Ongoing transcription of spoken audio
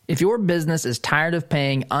If your business is tired of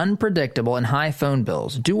paying unpredictable and high phone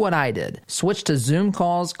bills, do what I did. Switch to Zoom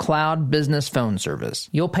Call's cloud business phone service.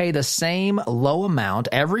 You'll pay the same low amount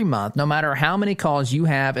every month, no matter how many calls you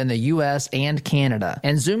have in the U.S. and Canada.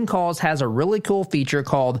 And Zoom Calls has a really cool feature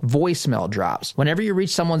called voicemail drops. Whenever you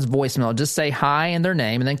reach someone's voicemail, just say hi and their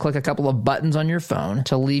name, and then click a couple of buttons on your phone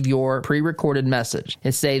to leave your pre-recorded message.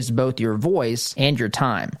 It saves both your voice and your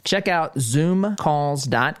time. Check out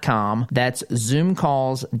zoomcalls.com. That's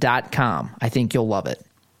zoomcalls.com. I think you'll love it.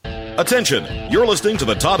 Attention, you're listening to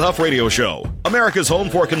the Todd Huff Radio Show, America's home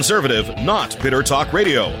for conservative, not bitter talk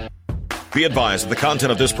radio. Be advised that the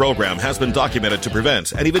content of this program has been documented to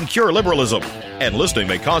prevent and even cure liberalism, and listening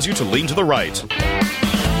may cause you to lean to the right.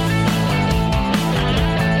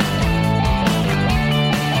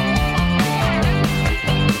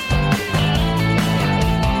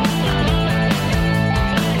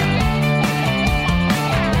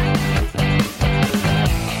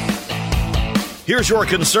 Here's your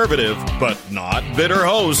conservative, but not bitter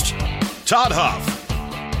host, Todd Huff.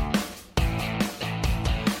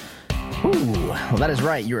 Ooh, well, that is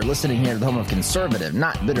right. You are listening here to the home of conservative,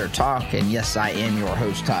 not bitter talk. And yes, I am your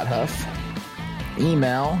host, Todd Huff.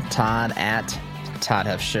 Email Todd at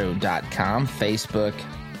ToddHuffShow.com,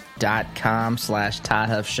 Facebook.com/Todd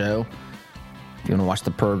Huff Show. If you want to watch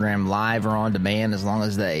the program live or on demand, as long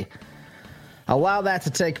as they allow that to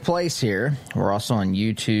take place here. We're also on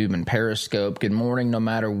YouTube and Periscope. Good morning, no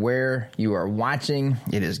matter where you are watching.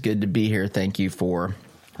 It is good to be here. Thank you for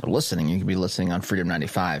listening. You could be listening on Freedom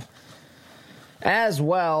 95 as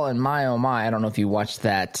well. And my, oh my, I don't know if you watched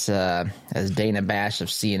that, as Dana Bash of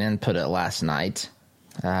CNN put it last night,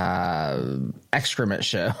 excrement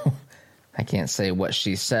show. I can't say what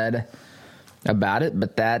she said about it,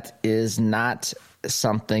 but that is not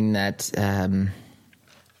something that...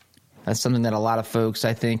 That's something that a lot of folks,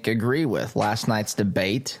 I think, agree with. Last night's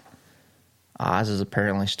debate, Oz is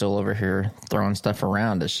apparently still over here throwing stuff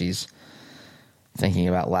around as she's thinking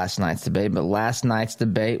about last night's debate. But last night's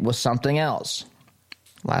debate was something else.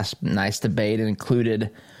 Last night's debate included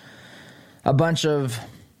a bunch of,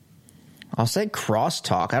 I'll say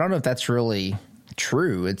crosstalk. I don't know if that's really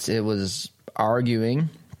true. It was arguing.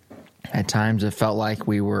 At times it felt like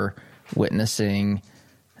we were witnessing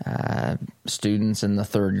students in the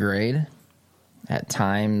third grade. At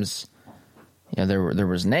times, there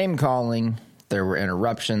was name calling, there were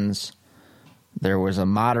interruptions, there was a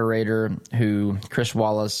moderator who Chris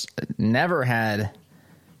Wallace never had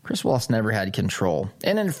control.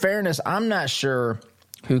 And in fairness, I'm not sure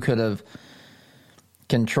who could have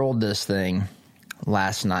controlled this thing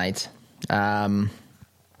last night. I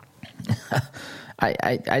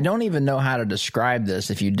don't even know how to describe this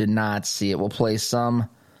if you did not see it. We'll play some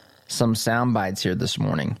sound bites here this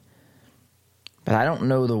morning, but I don't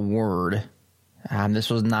know the word. This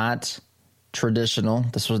was not traditional.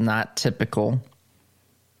 This was not typical.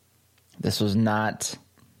 This was not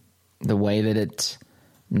the way that it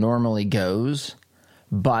normally goes,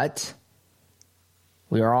 but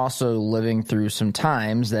we are also living through some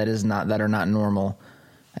times that are not normal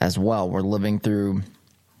as well. We're living through,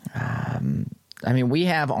 we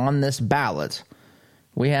have on this ballot,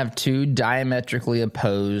 we have two diametrically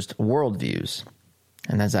opposed worldviews.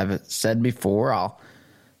 And as I've said before, I'll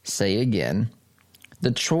say again,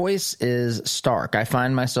 the choice is stark. I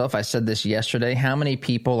find myself, I said this yesterday, how many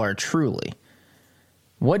people are truly?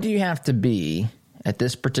 What do you have to be at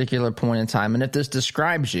this particular point in time? And if this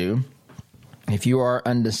describes you, if you are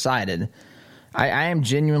undecided, I am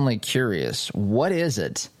genuinely curious. What is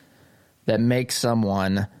it that makes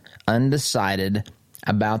someone undecided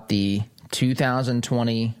about the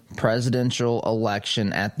 2020 presidential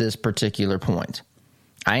election at this particular point?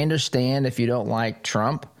 I understand if you don't like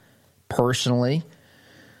Trump personally.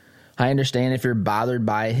 I understand if you're bothered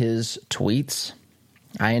by his tweets.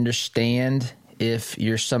 I understand if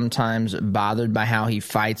you're sometimes bothered by how he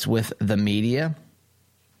fights with the media.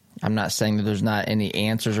 I'm not saying that there's not any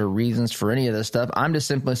answers or reasons for any of this stuff. I'm just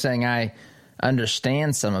simply saying I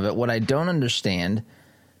understand some of it. What I don't understand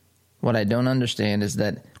is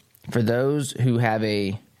that for those who have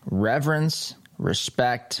a reverence,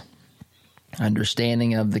 respect,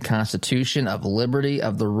 understanding of the Constitution, of liberty,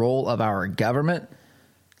 of the role of our government,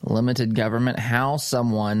 limited government, how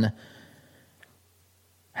someone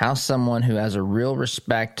who has a real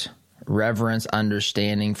respect, reverence,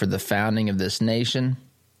 understanding for the founding of this nation,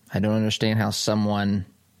 I don't understand how someone,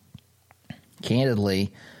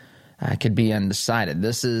 candidly, could be undecided.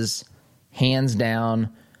 This is hands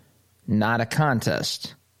down not a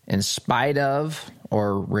contest. In spite of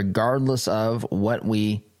or regardless of what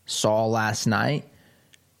we saw last night,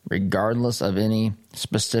 regardless of any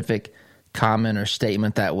specific comment or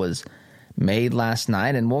statement that was made last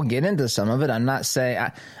night, and we'll get into some of it. I'm not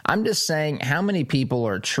saying I'm just saying how many people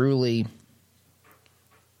are truly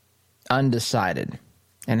undecided,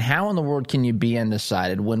 and how in the world can you be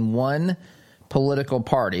undecided when one political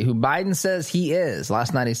party, who Biden says he is,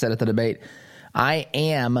 last night he said at the debate, I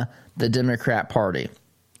am the Democrat Party.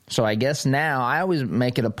 So I guess now I always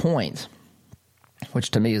make it a point,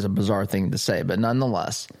 which to me is a bizarre thing to say, but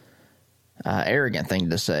nonetheless, arrogant thing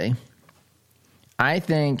to say. I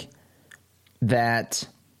think that,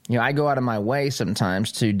 I go out of my way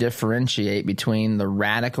sometimes to differentiate between the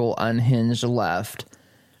radical, unhinged left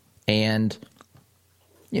and,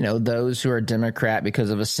 those who are Democrat because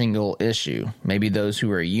of a single issue. Maybe those who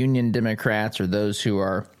are union Democrats, or those who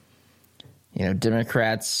are,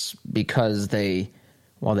 Democrats because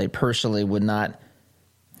while they personally would not,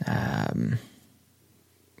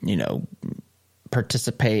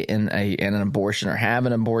 participate in an abortion or have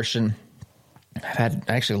an abortion. I've had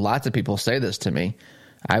actually lots of people say this to me.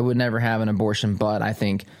 I would never have an abortion, but I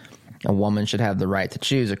think a woman should have the right to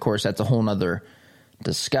choose. Of course, that's a whole nother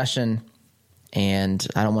discussion, and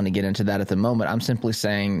I don't want to get into that at the moment. I'm simply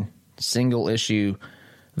saying single issue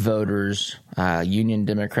voters, union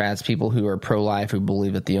Democrats, people who are pro-life, who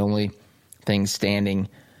believe that the only thing standing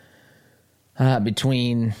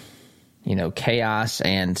between, chaos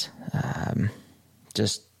and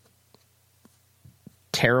just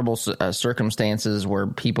terrible circumstances where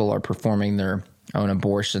people are performing their own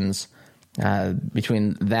abortions,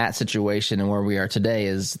 between that situation and where we are today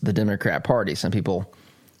is the Democrat Party. Some people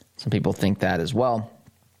think that as well.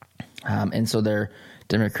 And so they're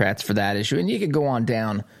Democrats for that issue. And you could go on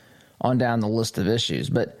down the list of issues.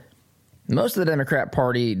 But most of the Democrat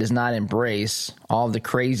Party does not embrace all of the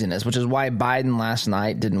craziness, which is why Biden last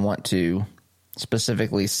night didn't want to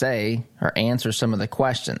specifically say or answer some of the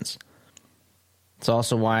questions. It's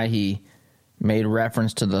also why he made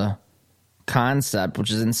reference to the concept,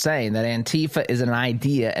 which is insane, that Antifa is an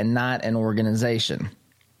idea and not an organization.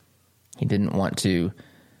 He didn't want to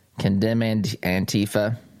condemn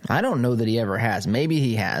Antifa. I don't know that he ever has. Maybe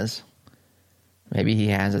he has.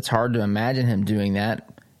 It's hard to imagine him doing that,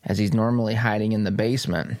 as he's normally hiding in the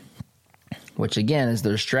basement, which again is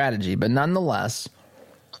their strategy. But nonetheless,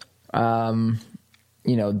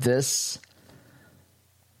 this,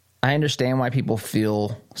 I understand why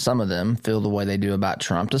some of them feel the way they do about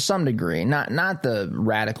Trump to some degree, not the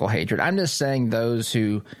radical hatred. I'm just saying those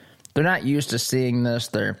who, they're not used to seeing this.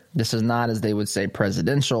 This is not, as they would say,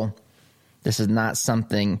 presidential. This is not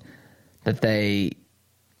something that they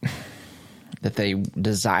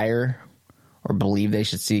desire or believe they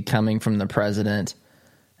should see coming from the president,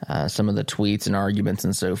 some of the tweets and arguments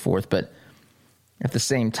and so forth. But at the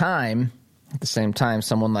same time,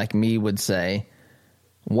 someone like me would say,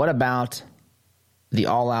 what about the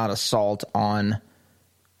all-out assault on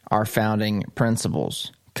our founding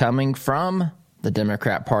principles, coming from the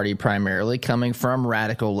Democrat Party primarily, coming from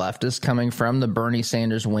radical leftists, coming from the Bernie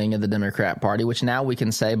Sanders wing of the Democrat Party, which now we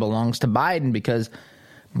can say belongs to Biden because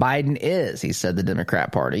Biden is, he said, the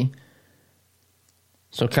Democrat Party.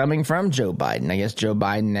 So coming from Joe Biden, I guess Joe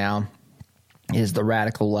Biden now is the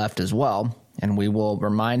radical left as well, and we will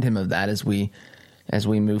remind him of that as we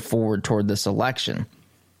move forward toward this election.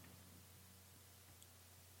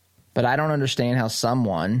 But I don't understand how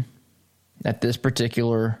someone at this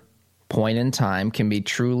particular point in time can be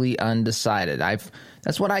truly undecided.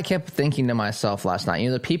 That's what I kept thinking to myself last night.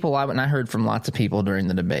 The people I heard from lots of people during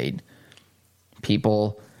the debate,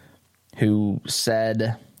 people who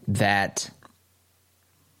said that,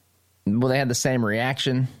 well, they had the same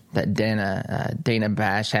reaction that Dana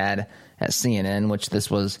Bash had at CNN, which this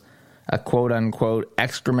was a quote-unquote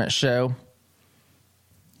excrement show.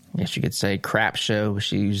 I guess you could say crap show.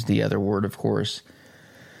 She used the other word, of course.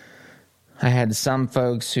 I had some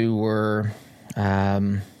folks who were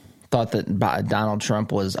thought that Donald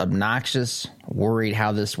Trump was obnoxious, worried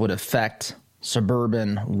how this would affect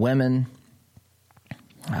suburban women.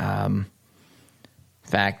 In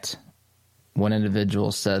fact, one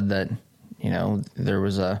individual said that, there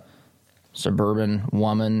was a suburban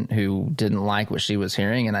woman who didn't like what she was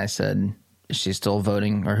hearing, and I said, is she still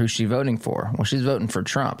voting, or who's she voting for? Well, she's voting for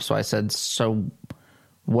Trump. So I said, so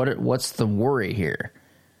what's the worry here?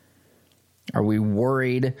 Are we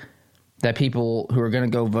worried that people who are going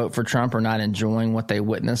to go vote for Trump are not enjoying what they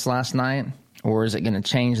witnessed last night, or is it going to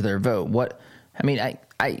change their vote?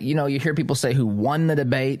 You hear people say who won the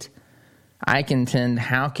debate. I contend,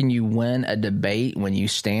 how can you win a debate when you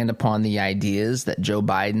stand upon the ideas that Joe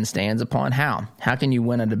Biden stands upon? How can you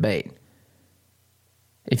win a debate?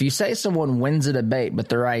 If you say someone wins a debate, but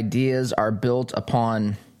their ideas are built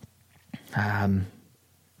upon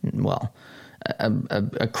well,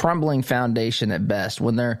 a crumbling foundation at best,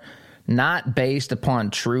 when they're not based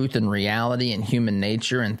upon truth and reality and human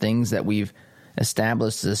nature and things that we've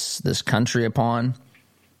established this country upon,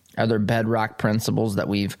 other bedrock principles that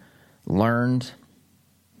we've learned,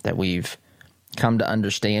 that we've come to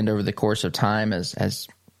understand over the course of time as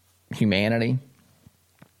humanity.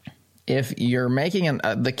 If you're making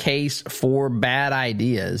the case for bad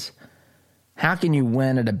ideas, how can you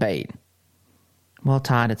win a debate? Well,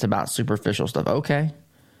 Todd, it's about superficial stuff. Okay,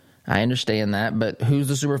 I understand that, but who's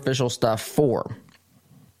the superficial stuff for?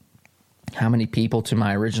 How many people, to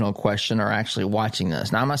my original question, are actually watching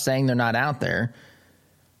this? Now, I'm not saying they're not out there,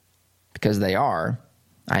 because they are.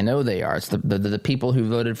 I know they are. It's the people who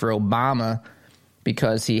voted for Obama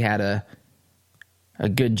because he had a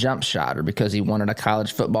good jump shot, or because he wanted a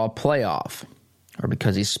college football playoff, or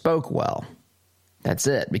because he spoke well. That's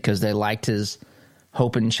it, because they liked his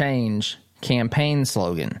hope and change campaign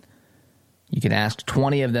slogan. You could ask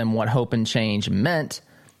 20 of them what hope and change meant,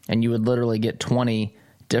 and you would literally get 20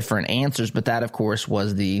 different answers. But that, of course,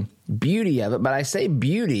 was the beauty of it. But I say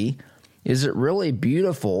beauty, is it really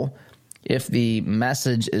beautiful if the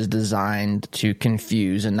message is designed to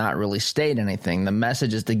confuse and not really state anything? The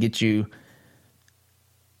message is to get you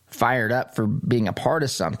fired up for being a part of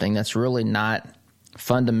something that's really not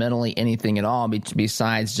fundamentally anything at all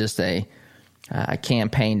besides just a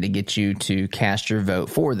campaign to get you to cast your vote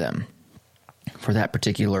for them, for that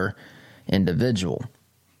particular individual.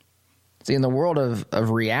 See, in the world of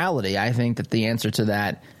reality, I think that the answer to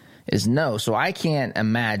that is no. So I can't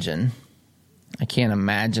imagine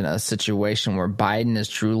a situation where Biden is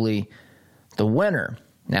truly the winner.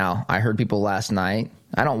 Now, I heard people last night.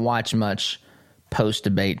 I don't watch much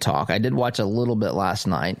post-debate talk. I did watch a little bit last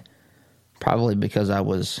night, probably because I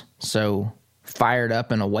was so fired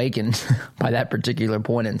up and awakened by that particular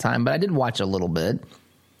point in time. But I did watch a little bit,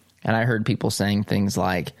 and I heard people saying things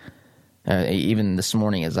like, even this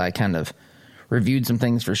morning as I kind of reviewed some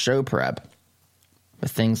things for show prep,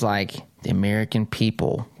 but things like the American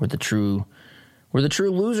people were the true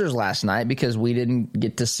losers last night because we didn't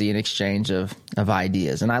get to see an exchange of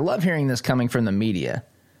ideas. And I love hearing this coming from the media.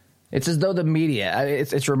 It's as though the media,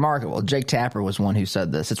 it's remarkable. Jake Tapper was one who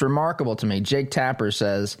said this. It's remarkable to me. Jake Tapper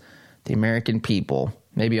says, the American people,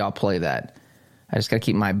 maybe I'll play that. I just got to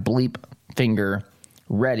keep my bleep finger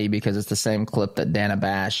ready because it's the same clip that Dana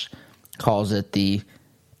Bash calls it the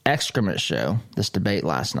excrement show, this debate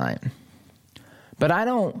last night. But I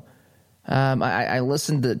don't, I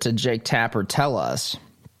listened to Jake Tapper tell us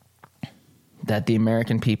that the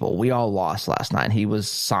American people, we all lost last night. He was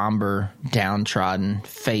somber, downtrodden,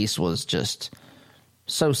 face was just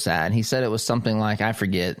so sad. He said it was something like, I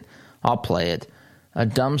forget, I'll play it, a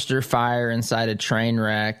dumpster fire inside a train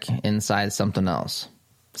wreck inside something else,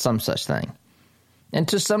 some such thing. And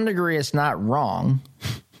to some degree, it's not wrong.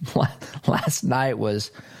 Last night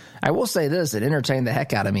was, I will say this, it entertained the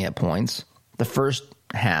heck out of me at points. The first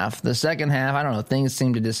half. The second half, I don't know, things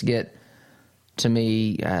seemed to just get, to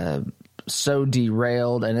me, so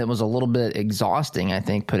derailed, and it was a little bit exhausting, I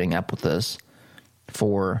think, putting up with this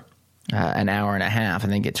for an hour and a half. I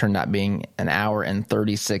think it turned out being an hour and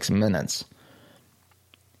 36 minutes.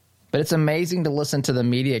 But it's amazing to listen to the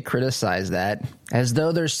media criticize that as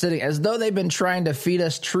though they've been trying to feed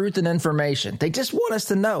us truth and information. They just want us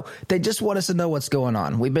to know. They just want us to know what's going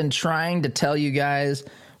on. We've been trying to tell you guys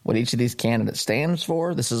what each of these candidates stands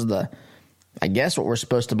for. This is I guess what we're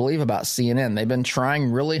supposed to believe about CNN. They've been trying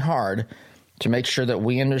really hard to make sure that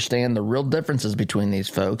we understand the real differences between these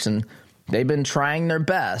folks, and they've been trying their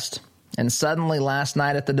best. And suddenly last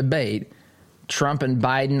night at the debate, Trump and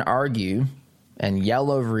Biden argue and yell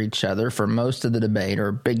over each other for most of the debate,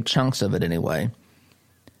 or big chunks of it anyway.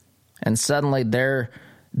 And suddenly they're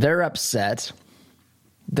upset.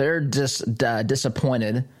 They're just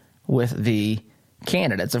disappointed with the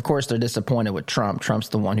candidates. Of course, they're disappointed with Trump. Trump's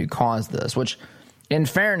the one who caused this, which, in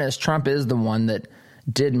fairness, Trump is the one that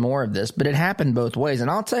did more of this, but it happened both ways. And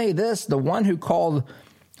I'll tell you this, the one who called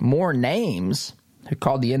more names, who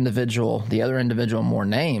called the other individual more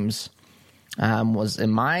names, was,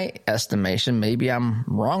 in my estimation, maybe I'm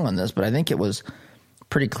wrong on this, but I think it was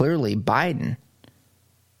pretty clearly Biden.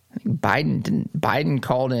 I think Biden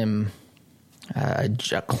called him a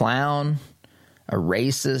clown, a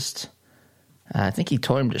racist. I think he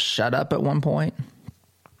told him to shut up at one point.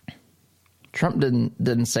 Trump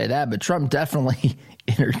didn't say that, but Trump definitely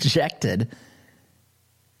interjected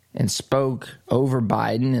and spoke over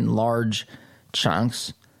Biden in large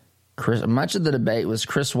chunks. Much of the debate was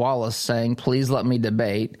Chris Wallace saying, please let me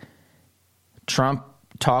debate, Trump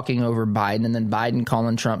talking over Biden, and then Biden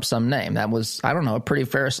calling Trump some name. That was, I don't know, a pretty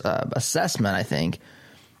fair assessment, I think,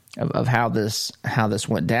 of how this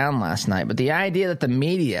went down last night. But the idea that the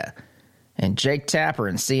media and Jake Tapper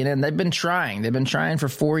and CNN, they've been trying for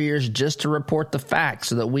 4 years just to report the facts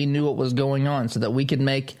so that we knew what was going on, so that we could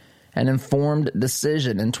make an informed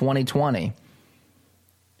decision in 2020.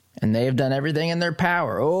 And they've done everything in their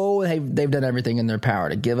power. They've done everything in their power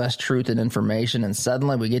to give us truth and information. And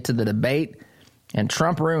suddenly we get to the debate and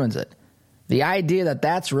Trump ruins it. The idea that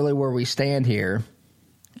that's really where we stand here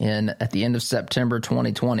at the end of September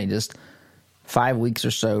 2020, just 5 weeks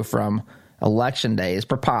or so from Election Day, is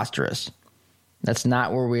preposterous. That's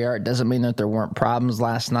not where we are. It doesn't mean that there weren't problems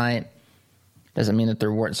last night. Doesn't mean that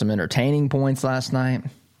there weren't some entertaining points last night.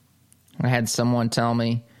 I had someone tell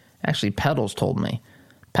me, actually Pedals told me,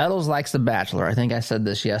 Pedals likes The Bachelor. I think I said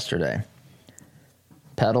this yesterday.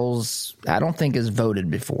 Pedals, I don't think, has voted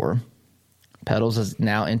before. Pedals is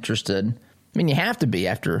now interested. I mean, you have to be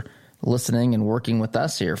after listening and working with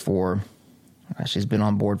us here for, she's been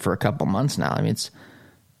on board for a couple months now. I mean, it's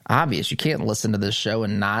obvious. You can't listen to this show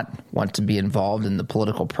and not want to be involved in the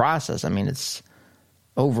political process. I mean, it's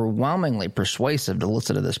overwhelmingly persuasive to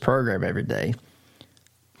listen to this program every day.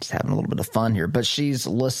 Just having a little bit of fun here. But she's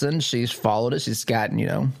listened. She's followed it. She's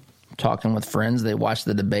gotten, talking with friends. They watched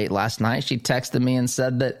the debate last night. She texted me and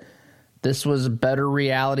said that this was better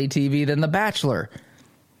reality TV than The Bachelor.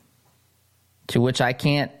 To which I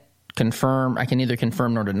can't confirm. I can neither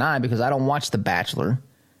confirm nor deny because I don't watch The Bachelor.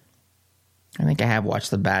 I think I have watched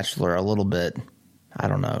The Bachelor a little bit. I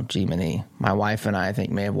don't know. Jiminy. My wife and I think,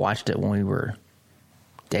 may have watched it when we were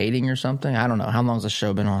dating or something. I don't know. How long has the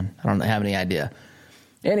show been on? I don't have any idea.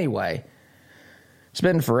 Anyway, it's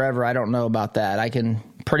been forever. I don't know about that. I can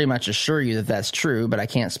pretty much assure you that that's true, but I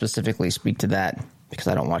can't specifically speak to that because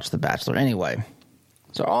I don't watch The Bachelor. Anyway,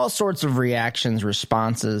 so all sorts of reactions,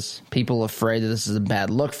 responses, people afraid that this is a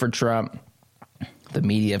bad look for Trump. The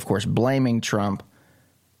media, of course, blaming Trump.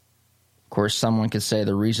 Of course, someone could say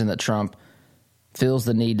the reason that Trump feels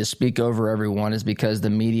the need to speak over everyone is because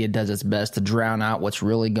the media does its best to drown out what's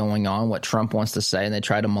really going on, what Trump wants to say, and they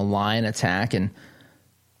try to malign, attack, and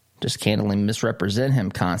just candidly misrepresent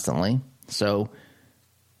him constantly. So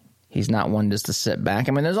he's not one just to sit back.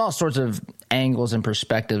 I mean, there's all sorts of angles and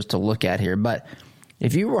perspectives to look at here. But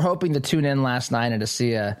if you were hoping to tune in last night and to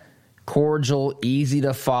see a cordial, easy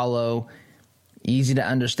to follow, easy to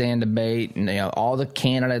understand debate, and all the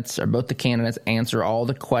candidates, or both the candidates, answer all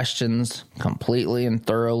the questions completely and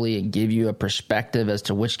thoroughly and give you a perspective as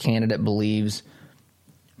to which candidate believes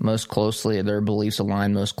most closely, or their beliefs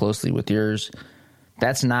align most closely with yours,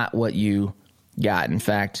 that's not what you got. In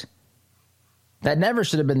fact, that never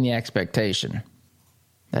should have been the expectation.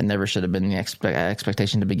 That never should have been the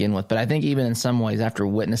expectation to begin with. But I think even in some ways, after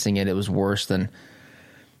witnessing it, it was worse than,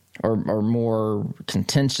 or more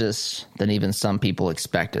contentious than even some people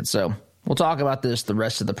expected. So we'll talk about this the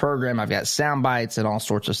rest of the program. I've got sound bites and all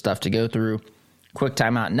sorts of stuff to go through. Quick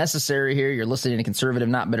timeout necessary here. You're listening to Conservative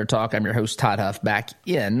Not Bitter Talk. I'm your host, Todd Huff, back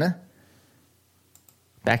in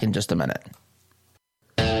just a minute.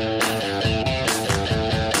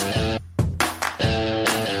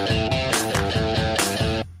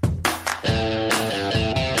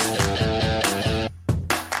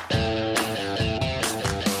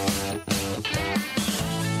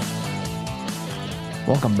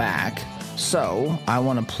 Welcome back. So I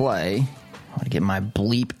want to get my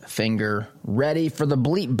bleep finger ready for the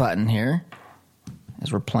bleep button here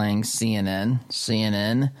as we're playing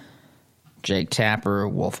CNN, Jake Tapper,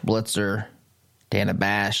 Wolf Blitzer, Dana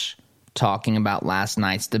Bash talking about last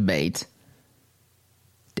night's debate.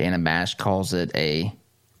 Dana Bash calls it a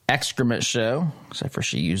excrement show, except for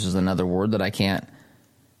she uses another word that I can't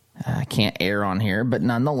air on here. But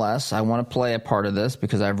nonetheless, I want to play a part of this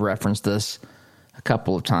because I've referenced this a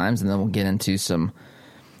couple of times, and then we'll get into some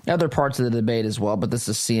other parts of the debate as well. But this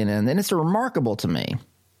is CNN, and it's remarkable to me.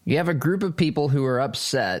 You have a group of people who are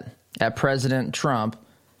upset at President Trump,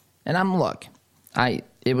 and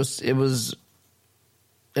it was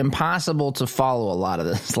impossible to follow a lot of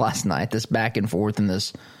this last night, this back and forth and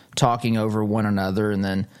this talking over one another, and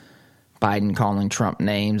then Biden calling Trump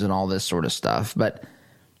names and all this sort of stuff. But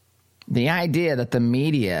the idea that the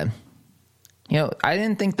media, I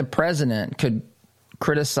didn't think the president could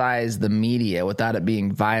criticize the media without it being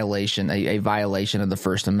a violation of the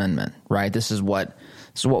First Amendment, right? This is what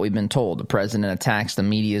we've been told. The president attacks the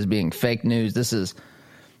media as being fake news. This is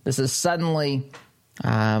suddenly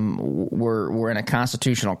we're in a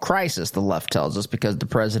constitutional crisis, the left tells us, because the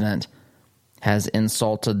president has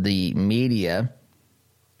insulted the media,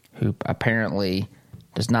 who apparently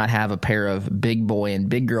does not have a pair of big boy and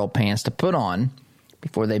big girl pants to put on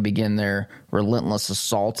before they begin their relentless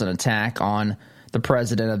assault and attack on the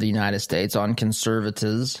president of the United States, on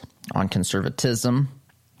conservatives, on conservatism,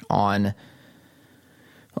 on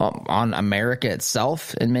America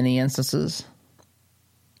itself in many instances.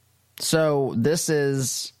 So this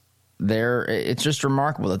is it's just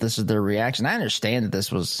remarkable that this is their reaction. I understand that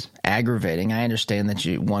this was aggravating. I understand that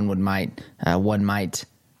one might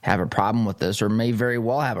have a problem with this, or may very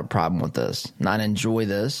well have a problem with this, not enjoy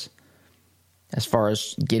this as far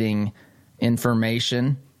as getting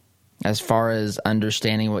information, as far as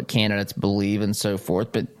understanding what candidates believe and so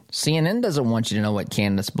forth. But CNN doesn't want you to know what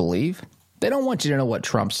candidates believe. They don't want you to know what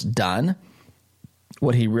Trump's done,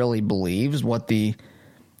 what he really believes, what the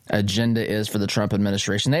agenda is for the Trump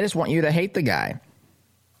administration. They just want you to hate the guy.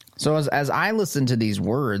 So as I listen to these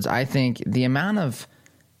words, I think the amount of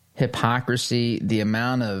hypocrisy, the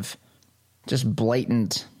amount of just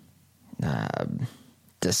blatant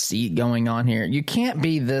deceit going on here. You can't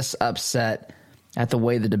be this upset at the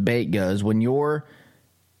way the debate goes when your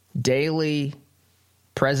daily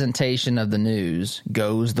presentation of the news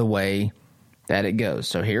goes the way that it goes.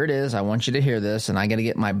 So here it is. I want you to hear this, and I got to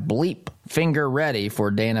get my bleep finger ready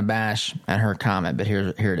for Dana Bash and her comment, but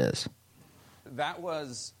here it is. That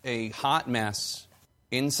was a hot mess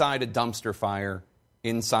inside a dumpster fire,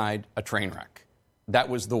 inside a train wreck. That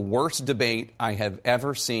was the worst debate I have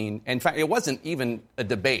ever seen. In fact, it wasn't even a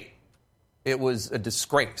debate. It was a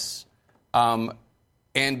disgrace. And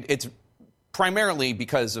it's primarily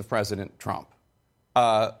because of President Trump,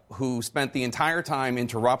 who spent the entire time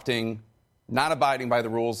interrupting, not abiding by the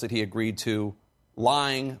rules that he agreed to,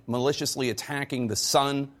 lying, maliciously attacking the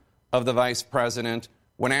son of the vice president.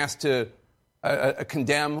 When asked to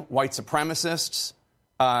condemn white supremacists,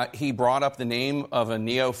 he brought up the name of a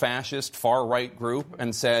neo-fascist far-right group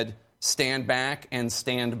and said, stand back and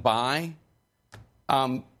stand by.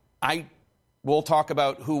 We'll talk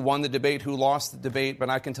about who won the debate, who lost the debate, but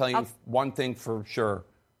I can tell you one thing for sure.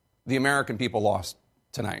 The American people lost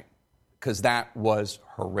tonight because that was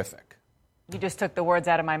horrific. You just took the words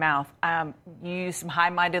out of my mouth. You used some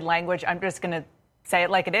high-minded language. I'm just going to say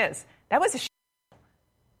it like it is. That was a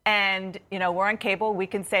And, we're on cable. We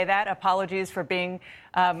can say that. Apologies for being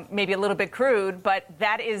maybe a little bit crude, but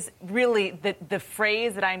that is really the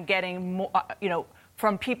phrase that I'm getting,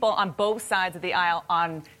 from people on both sides of the aisle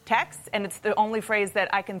on text, and it's the only phrase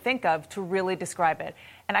that I can think of to really describe it.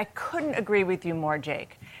 And I couldn't agree with you more,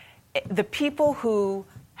 Jake. The people who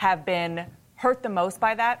have been hurt the most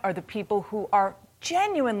by that are the people who are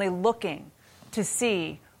genuinely looking to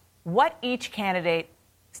see what each candidate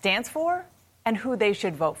stands for and who they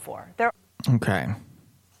should vote for. Okay.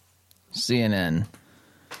 CNN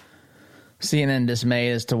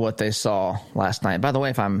dismayed as to what they saw last night. By the way,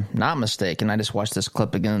 if I'm not mistaken, I just watched this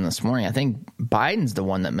clip again this morning. I think Biden's the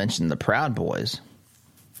one that mentioned the Proud Boys.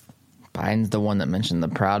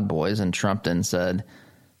 And Trump then said,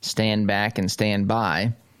 stand back and stand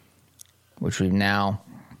by, which we've now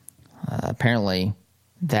apparently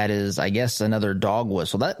that is, I guess, another dog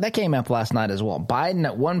whistle. That came up last night as well. Biden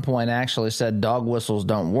at one point actually said dog whistles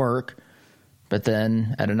don't work, but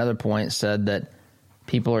then at another point said that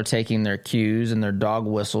people are taking their cues and their dog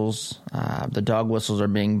whistles. The dog whistles are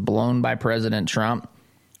being blown by President Trump.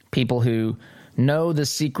 People who know the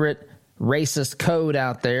secret racist code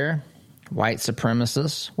out there, white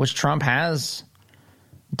supremacists, which Trump has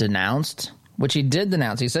denounced, which he did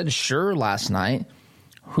denounce. He said, sure, last night.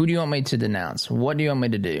 Who do you want me to denounce? What do you want me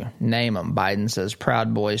to do? Name them. Biden says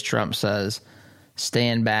Proud Boys. Trump says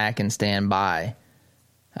stand back and stand by.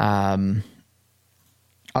 I'll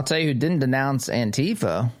tell you who didn't denounce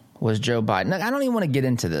Antifa was Joe Biden. I don't even want to get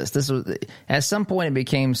into this. This was at some point it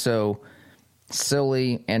became so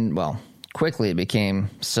silly and, well, quickly it became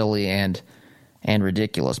silly and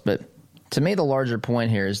ridiculous. But to me, the larger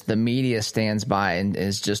point here is the media stands by and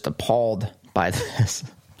is just appalled by this.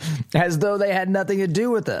 As though they had nothing to do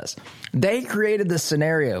with this. They created this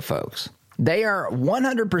scenario, folks. They are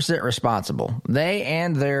 100% responsible. They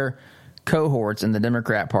and their cohorts in the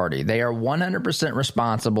Democrat Party, they are 100%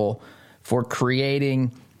 responsible for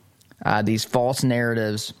creating these false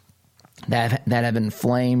narratives that have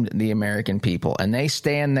inflamed the American people. And they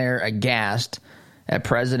stand there aghast at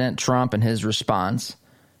President Trump and his response.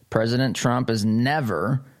 President Trump is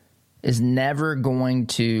never going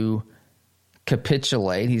to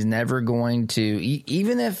capitulate. He's never going to,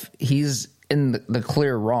 even if he's in the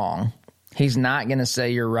clear wrong, he's not going to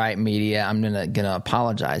say, you're right, media, I'm going to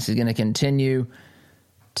apologize. He's going to continue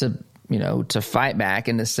to fight back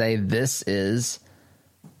and to say, this is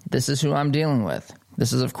who I'm dealing with.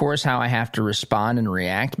 This is, of course, how I have to respond and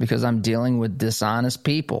react because I'm dealing with dishonest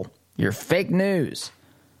people. You're fake news.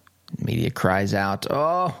 Media cries out,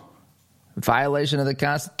 oh, violation of the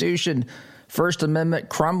Constitution, First Amendment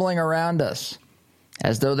crumbling around us.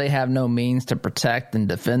 as though they have no means to protect and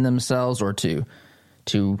defend themselves or to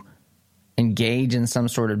engage in some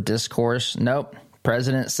sort of discourse. Nope.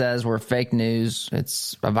 President says we're fake news.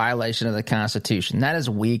 It's a violation of the Constitution. That is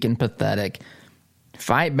weak and pathetic.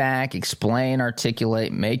 Fight back, explain,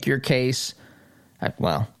 articulate, make your case.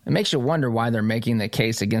 Well, it makes you wonder why they're making the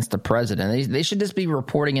case against the president. They should just be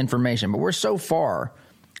reporting information, but we're so far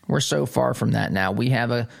from that now. We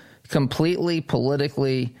have a completely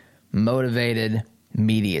politically motivated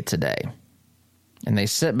media today. And they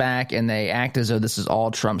sit back and they act as though this is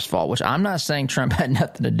all Trump's fault, which I'm not saying Trump had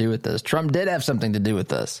nothing to do with this. Trump did have something to do with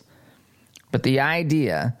this. But the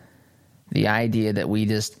idea that we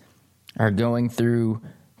just are going through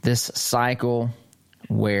this cycle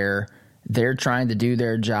where they're trying to do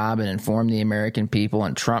their job and inform the American people,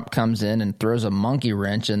 and Trump comes in and throws a monkey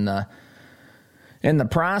wrench in the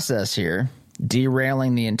process here,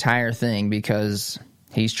 derailing the entire thing because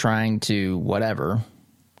he's trying to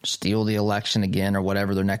steal the election again or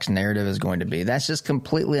whatever their next narrative is going to be. That's just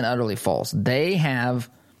completely and utterly false. They have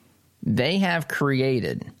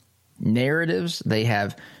created narratives. They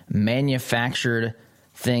have manufactured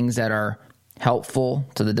things that are helpful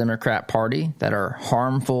to the Democrat Party, that are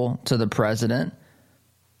harmful to the president,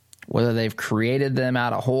 whether they've created them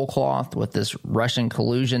out of whole cloth with this Russian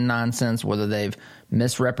collusion nonsense, whether they've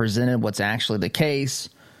misrepresented what's actually the case,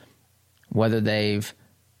 whether they've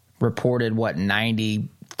reported 93%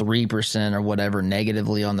 or whatever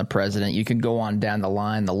negatively on the president. You could go on down the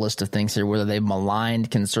line, the list of things here, whether they've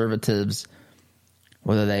maligned conservatives,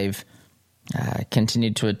 whether they've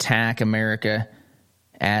continued to attack America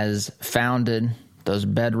as founded, those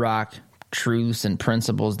bedrock truths and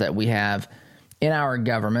principles that we have in our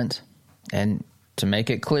government. And to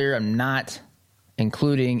make it clear, I'm not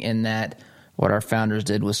including in that what our founders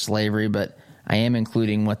did with slavery, but I am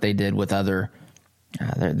including what they did with other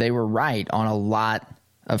they were right on a lot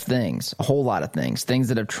of things, a whole lot of things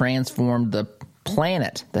that have transformed the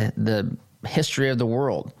planet, the history of the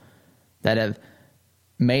world, that have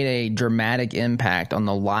made a dramatic impact on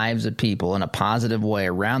the lives of people in a positive way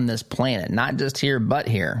around this planet, not just here, but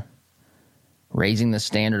here, raising the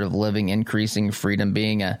standard of living, increasing freedom,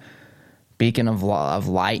 being a beacon of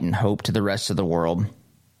light and hope to the rest of the world.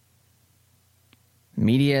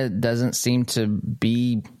 Media doesn't seem to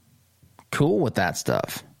be cool with that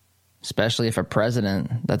stuff, especially if a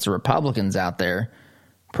president that's a Republican's out there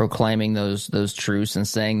proclaiming those truths and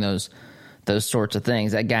saying those sorts of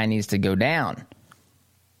things. That guy needs to go down.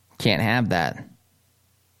 Can't have that.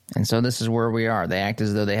 And so this is where we are. They act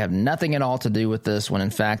as though they have nothing at all to do with this, when in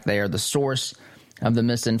fact they are the source of the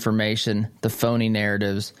misinformation, the phony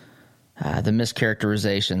narratives, the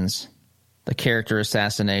mischaracterizations, the character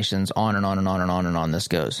assassinations, on and on and on and on and on this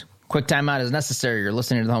goes. Quick timeout is necessary. You're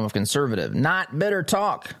listening to the home of conservative, not bitter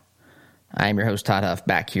talk. I am your host, Todd Huff,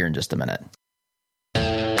 back here in just a minute.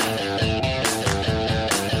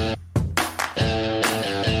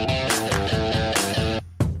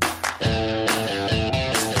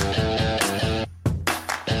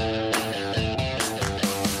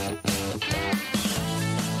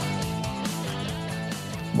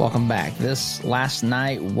 Welcome back. This last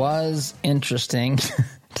night was interesting,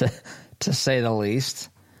 to say the least.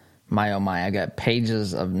 My, oh my, I got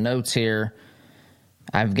pages of notes here.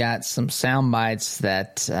 I've got some sound bites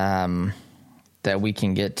that we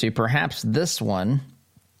can get to. Perhaps this one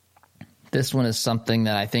is something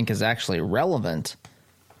that I think is actually relevant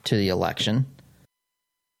to the election.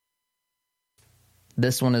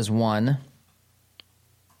 This one is one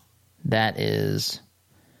that is,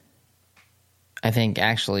 I think,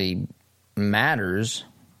 actually matters.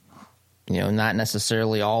 Not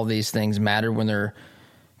necessarily all these things matter when they're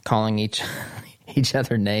calling each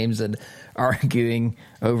other names and arguing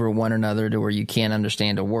over one another to where you can't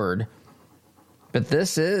understand a word. But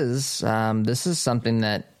this is something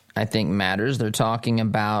that I think matters. They were talking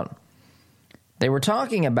about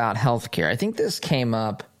healthcare. I think this came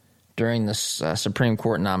up during the Supreme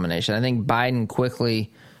Court nomination. I think Biden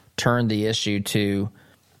quickly turned the issue to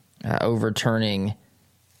overturning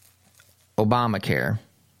Obamacare,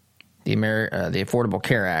 the Affordable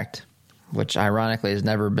Care Act, which ironically has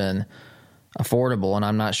never been affordable, and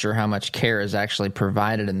I'm not sure how much care is actually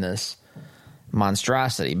provided in this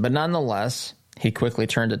monstrosity. But nonetheless, he quickly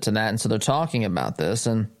turned it to that, and so they're talking about this,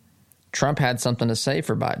 and Trump had something to say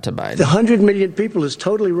to Biden. The 100 million people is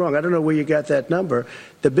totally wrong. I don't know where you got that number.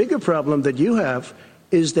 The bigger problem that you have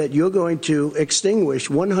is that you're going to extinguish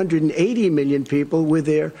 180 million people with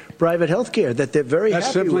their private health care that they're very happy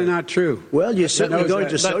with. That's simply not true. Well, you're certainly going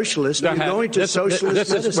to socialist. You're going to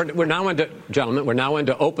socialist medicine. We're now into, gentlemen, we're now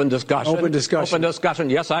into open discussion. Open discussion. Open discussion.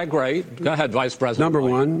 Yes, I agree. Go ahead, Vice President. Number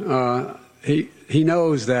one, he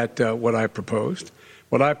knows that what I proposed.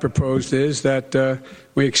 What I proposed is that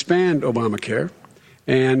we expand Obamacare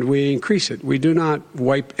and we increase it. We do not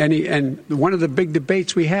wipe any. And one of the big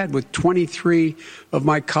debates we had with 23 of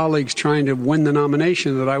my colleagues trying to win the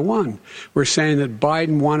nomination that I won, were saying that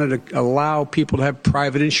Biden wanted to allow people to have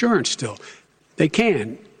private insurance still. They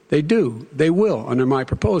can. They do. They will under my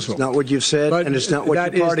proposal. It's not what you've said, and it's not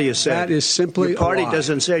what your party has said. That is simply your party a lie.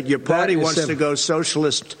 doesn't say it. Your party wants to go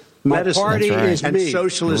socialist medicine. My party is and me.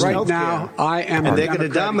 socialist right healthcare. Now, I am. And they're going to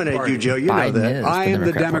dominate Party. you, Joe. You Biden know that. is I am the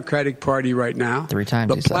Democrat Democratic Party right now. 3 times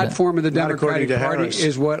The he said platform of the Not according Democratic to Party Harris.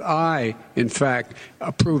 is what I, in fact,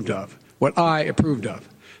 approved of. What I approved of.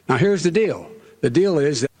 Now, here's the deal. The deal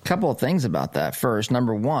is that A couple of things about that. First,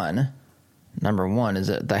 number one is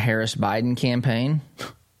that the Harris-Biden campaign,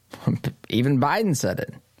 even Biden said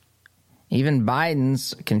it. Even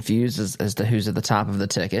Biden's confused as to who's at the top of the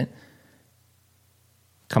ticket.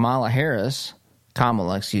 Kamala, that's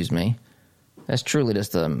truly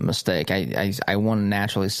just a mistake. I want to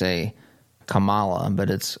naturally say Kamala, but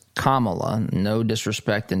it's Kamala. No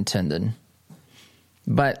disrespect intended.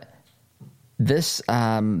 But this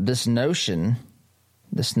notion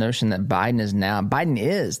that Biden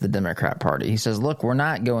is the Democrat Party. He says, look, we're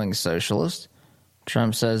not going socialist.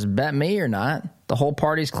 Trump says, bet me or not. The whole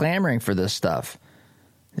party's clamoring for this stuff.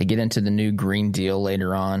 They get into the new Green Deal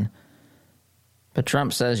later on. But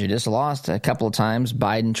Trump says you just lost a couple of times.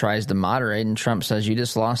 Biden tries to moderate, and Trump says you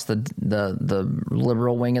just lost the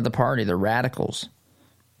liberal wing of the party, the radicals.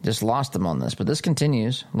 Just lost them on this. But this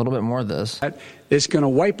continues. A little bit more of this. it's going to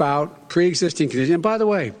wipe out pre-existing conditions. And by the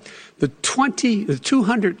way, the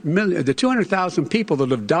 200,000 people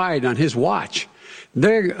that have died on his watch,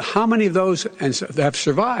 how many of those have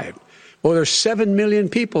survived? Well, there's 7 million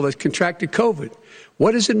people that contracted COVID.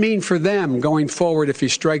 What does it mean for them going forward if you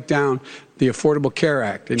strike down the Affordable Care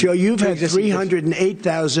Act? Joe, you've had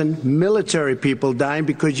 308,000 military people dying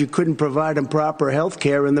because you couldn't provide them proper health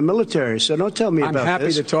care in the military. So don't tell me about this. I'm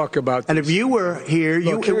happy to talk about this. And if you were here,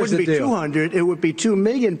 it wouldn't be 200. It would be 2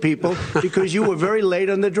 million people because you were very late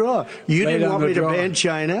on the draw. You didn't want me to ban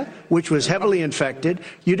China, which was heavily infected.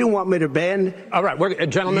 You didn't want me to ban all right,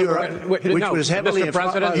 gentlemen, Europe, which was heavily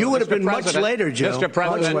infected. You would have been much later, Joe. Mr.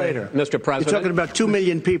 President, much later. Mr. President. You're talking about 2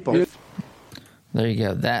 million people. There you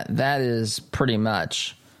go. That is pretty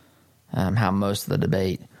much how most of the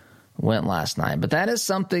debate went last night. But that is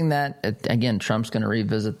something that, again, Trump's going to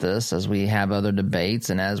revisit this as we have other debates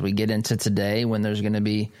and as we get into today when there's going to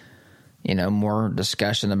be, more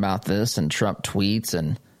discussion about this and Trump tweets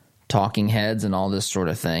and talking heads and all this sort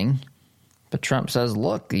of thing. But Trump says,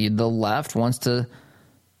 look, the left wants to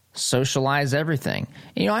socialize everything.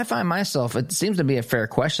 I find myself, it seems to be a fair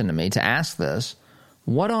question to me to ask this.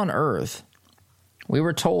 What on earth? We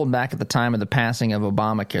were told back at the time of the passing of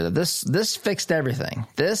Obamacare that this fixed everything.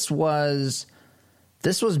 This was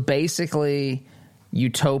basically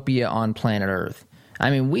utopia on planet Earth. I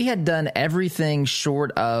mean, we had done everything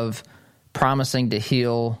short of promising to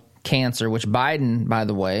heal cancer, which Biden, by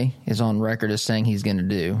the way, is on record as saying he's going to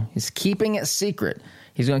do. He's keeping it secret.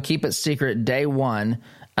 He's going to keep it secret day one,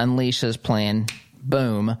 unleash his plan,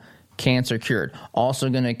 boom, cancer cured. Also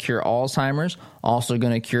going to cure Alzheimer's, also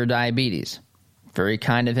going to cure diabetes. Very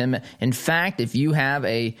kind of him. In fact, if you have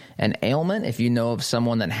an ailment, if you know of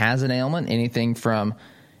someone that has an ailment, anything from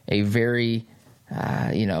a very,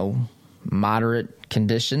 moderate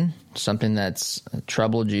condition, something that's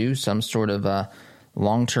troubled you, some sort of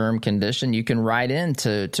long-term condition, you can write in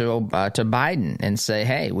to Biden and say,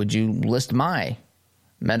 hey, would you list my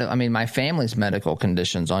family's medical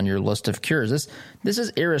conditions on your list of cures? This is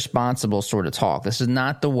irresponsible sort of talk. This is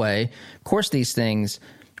not the way. Of course, these things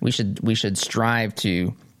we should strive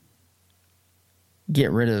to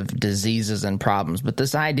get rid of diseases and problems. But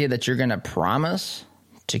this idea that you're going to promise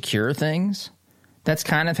to cure things, that's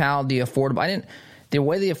kind of how the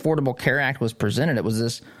way the Affordable Care Act was presented, it was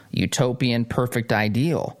this utopian, perfect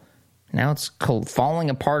ideal. Now it's falling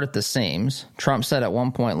apart at the seams. Trump said at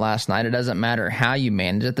one point last night, it doesn't matter how you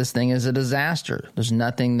manage it. This thing is a disaster. There's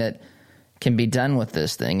nothing that can be done with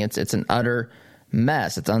this thing. It's an utter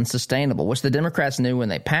mess. It's unsustainable, which the Democrats knew when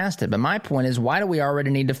they passed it. But my point is, why do we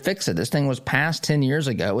already need to fix it? This thing was passed 10 years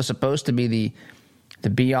ago. It was supposed to be the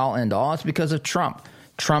be-all, end-all. It's because of Trump.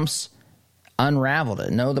 Trump's unraveled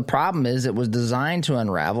it. No, the problem is it was designed to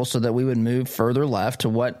unravel so that we would move further left to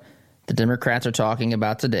what the Democrats are talking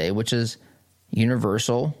about today, which is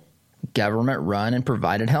universal, government-run and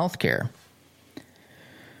provided health care.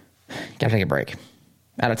 Got to take a break.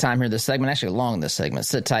 Out of time here this segment. Actually, long this segment.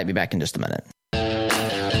 Sit tight. Be back in just a minute.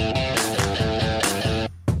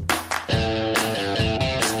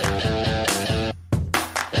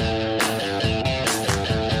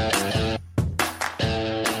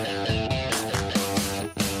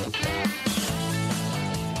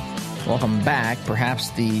 Welcome back. Perhaps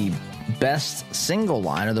the best single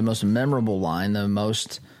line or the most memorable line, the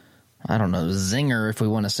most, I don't know, zinger, if we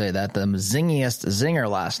want to say that, the zingiest zinger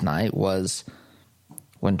last night was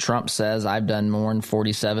when Trump says, I've done more in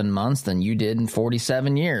 47 months than you did in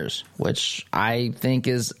 47 years, which I think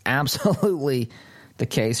is absolutely the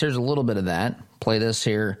case. Here's a little bit of that. Play this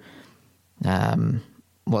here.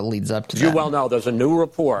 What leads up to that? As you well know, there's a new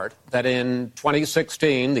report that in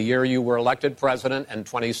 2016, the year you were elected president, and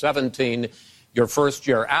 2017, your first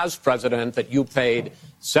year as president, that you paid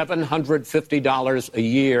 $750 a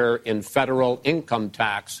year in federal income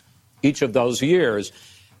tax each of those years.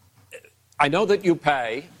 I know that you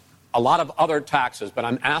pay a lot of other taxes, but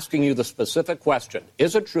I'm asking you the specific question.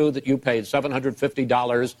 Is it true that you paid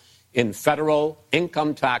 $750 in federal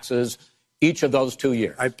income taxes each of those 2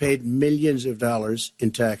 years? I paid millions of dollars in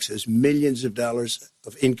taxes, millions of dollars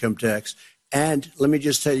of income tax. And let me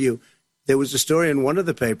just tell you, there was a story in one of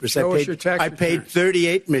the papers. I paid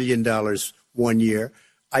 $38 million 1 year.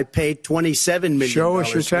 I paid $27 million. Show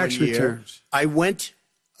us your tax returns. I went,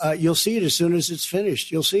 you'll see it as soon as it's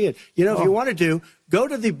finished. You'll see it. You know, if you want to go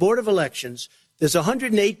to the Board of Elections. There's a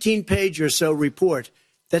 118-page or so report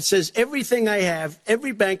that says everything I have,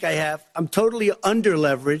 every bank I have, I'm totally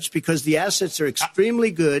under-leveraged because the assets are extremely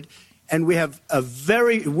good, and I built Sir,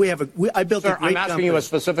 a great company. I'm asking you a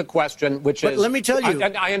specific question, which is... let me tell you...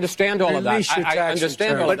 I understand all of that. I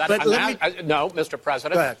understand all of that. No, Mr.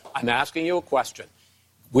 President, I'm asking you a question.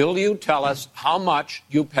 Will you tell us how much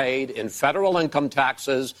you paid in federal income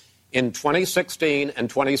taxes in 2016 and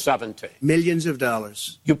 2017? Millions of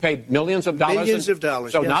dollars. You paid millions of dollars? Millions of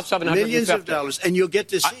dollars. So yes. not $750. Millions of dollars, and you'll get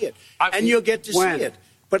to see it. You'll get to see it.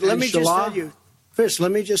 But let me just tell you, Chris,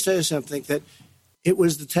 let me just tell you something, that it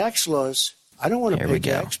was the tax laws. I don't want to pay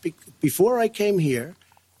tax. Before I came here,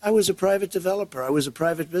 I was a private developer. I was a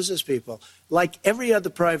private business people. Like every other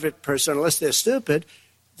private person, unless they're stupid,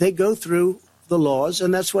 they go through the laws,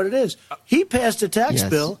 and that's what it is. He passed a tax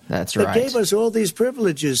bill that gave us all these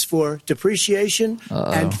privileges for depreciation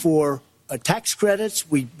and for tax credits.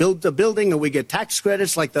 We build the building and we get tax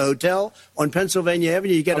credits, like the hotel on Pennsylvania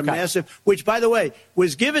Avenue. You get a massive, which, by the way,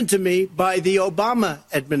 was given to me by the Obama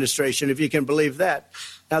administration, if you can believe that.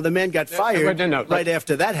 Now, the man got fired right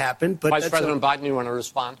after that happened. But Vice President Biden, you want to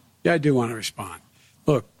respond? Yeah, I do want to respond.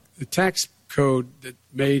 Look, the tax code that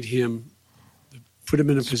made him, put him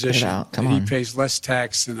in a position that he pays less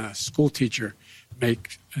tax than a school teacher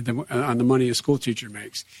makes on the money a school teacher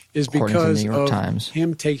makes, is because of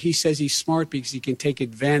him he says he's smart because he can take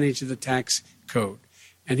advantage of the tax code.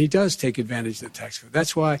 And he does take advantage of the tax code.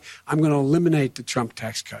 That's why I'm going to eliminate the Trump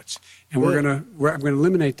tax cuts. And I'm going to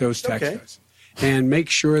eliminate those tax cuts and make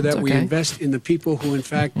sure that we invest in the people who, in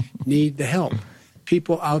fact, need the help.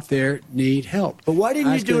 People out there need help. But why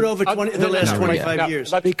didn't you do it over the last 25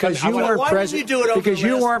 years? Because you weren't president. Because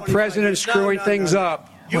you weren't president screwing things up.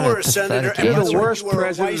 You were a senator. You're the worst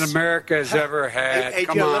president America has ever had. Hey,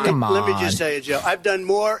 Joe, let me just tell you, Joe. I've done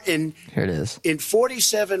more in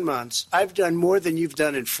 47 months. I've done more than you've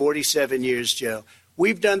done in 47 years, Joe.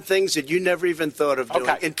 We've done things that you never even thought of doing,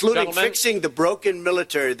 including fixing the broken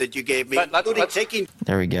military that you gave me, including taking...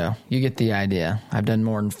 There we go. You get the idea. I've done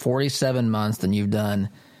more in 47 months than you've done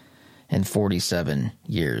in 47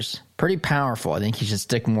 years. Pretty powerful. I think you should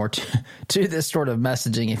stick more to this sort of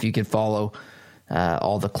messaging if you could follow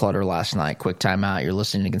all the clutter last night. Quick timeout. You're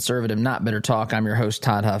listening to Conservative Not Bitter Talk. I'm your host,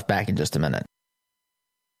 Todd Huff. Back in just a minute.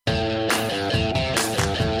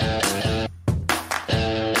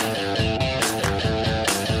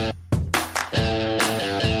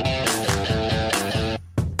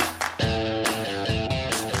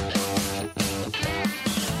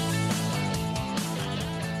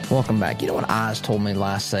 Welcome back. You know what Oz told me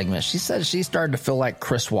last segment? She said she started to feel like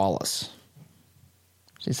Chris Wallace.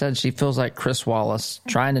 She said she feels like Chris Wallace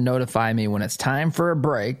trying to notify me when it's time for a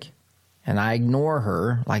break, and I ignore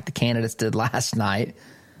her like the candidates did last night.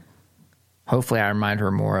 Hopefully I remind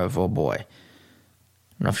her more of, oh boy, I don't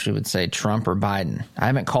know if she would say Trump or Biden. I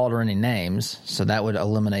haven't called her any names, so that would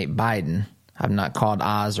eliminate Biden. I've not called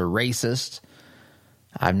Oz a racist.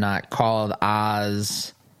 I've not called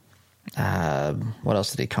Oz... what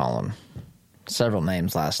else did he call him? Several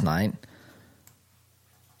names last night.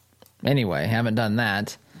 Anyway, haven't done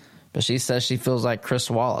that. But she says she feels like Chris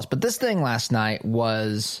Wallace. But this thing last night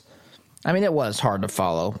was, it was hard to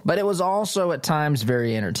follow. But it was also at times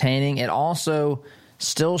very entertaining. It also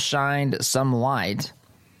still shined some light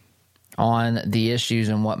on the issues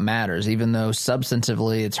and what matters. Even though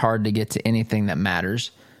substantively it's hard to get to anything that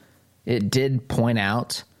matters, it did point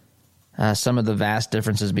out some of the vast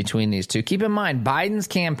differences between these two. Keep in mind, Biden's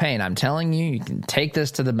campaign, I'm telling you, you can take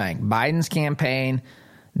this to the bank. Biden's campaign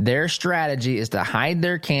Their strategy is to hide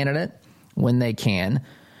their candidate when they can.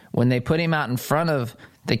 When they put him out in front of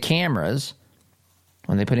the cameras,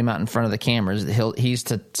 he's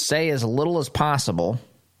to say as little as possible,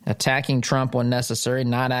 attacking Trump when necessary,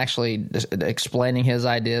 not actually explaining his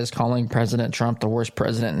ideas, calling President Trump the worst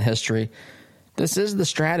president in history. This is the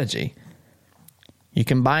strategy. You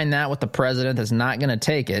combine that with the president that's not going to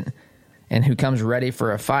take it and who comes ready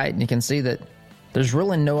for a fight, and you can see that there's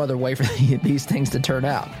really no other way for these things to turn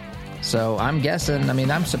out. So I'm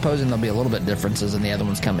supposing there'll be a little bit differences in the other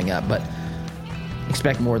ones coming up, but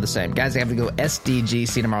expect more of the same. Guys, I have to go SDG.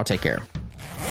 See you tomorrow. Take care.